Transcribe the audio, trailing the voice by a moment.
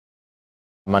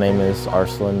My name is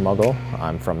Arsalan.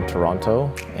 I'm from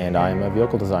Toronto and I'm a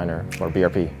vehicle designer for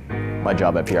BRP. My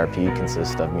job at BRP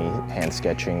consists of me hand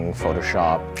sketching,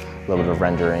 Photoshop, a little bit of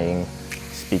rendering,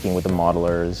 speaking with the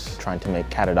modelers, trying to make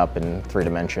CAD it up in 3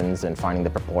 dimensions and finding the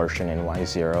proportion in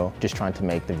Y0, just trying to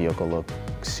make the vehicle look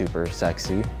super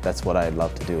sexy. That's what I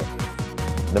love to do.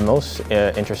 The most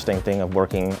interesting thing of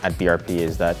working at BRP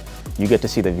is that you get to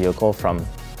see the vehicle from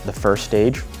the first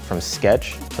stage, from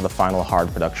sketch to the final hard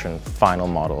production, final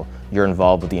model. You're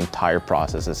involved with the entire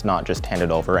process. It's not just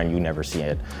handed over and you never see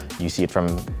it. You see it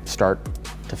from start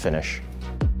to finish.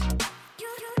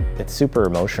 It's super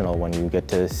emotional when you get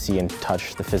to see and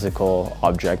touch the physical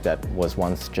object that was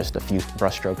once just a few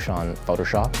brushstrokes on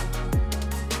Photoshop.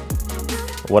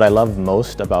 What I love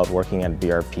most about working at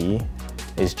BRP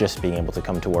is just being able to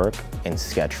come to work and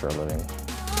sketch for a living.